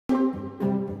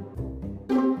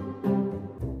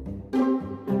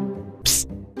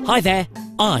Hi there,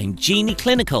 I'm Gienie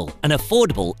Clinical, an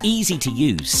affordable,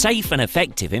 easy-to-use, safe and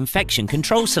effective infection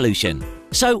control solution.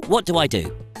 So what do I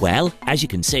do? Well, as you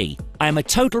can see, I am a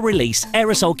Total Release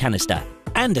Aerosol canister,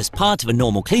 and as part of a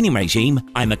normal cleaning regime,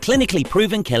 I'm a clinically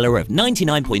proven killer of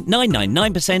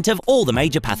 99.999% of all the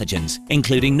major pathogens,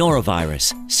 including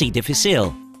norovirus, C.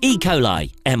 difficile, E.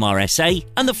 coli, MRSA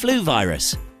and the flu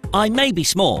virus. I may be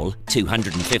small,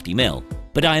 250 ml,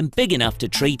 but I am big enough to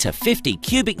treat a 50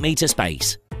 cubic metre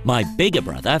space. My bigger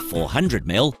brother, 400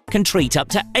 ml, can treat up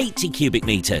to 80 cubic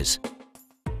metres.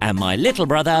 And my little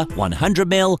brother, 100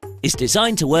 ml, is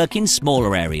designed to work in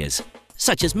smaller areas,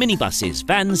 such as minibuses,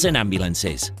 vans and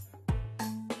ambulances.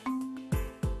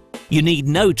 You need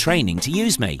no training to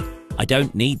use me. I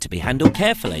don't need to be handled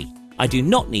carefully. I do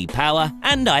not need power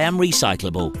and I am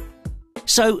recyclable.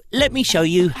 So let me show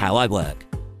you how I work.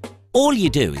 All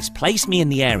you do is place me in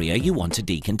the area you want to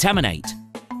decontaminate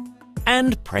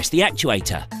and press the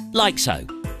actuator, like so.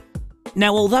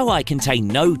 Now, although I contain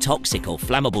no toxic or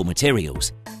flammable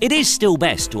materials, it is still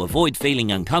best to avoid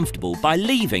feeling uncomfortable by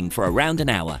leaving for around an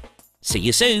hour. See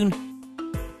you soon!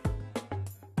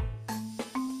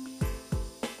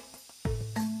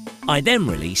 I then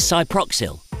release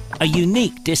Cyproxil, a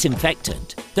unique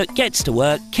disinfectant that gets to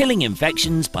work killing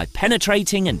infections by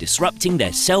penetrating and disrupting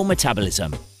their cell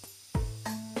metabolism.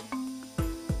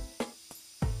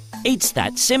 It's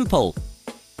that simple.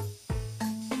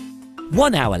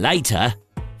 1 hour later,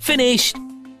 finished!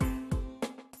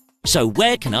 So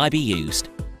where can I be used?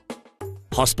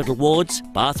 Hospital wards,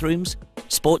 bathrooms,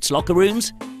 sports locker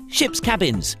rooms, ship's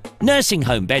cabins, nursing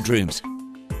home bedrooms,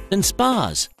 and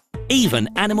spas, even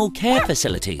animal care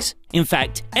facilities. In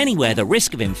fact, anywhere the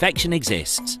risk of infection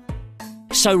exists.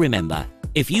 So remember,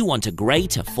 if you want a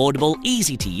great, affordable,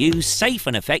 easy-to-use, safe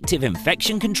and effective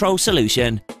infection control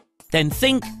solution, then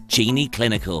think Gienie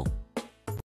Clinical.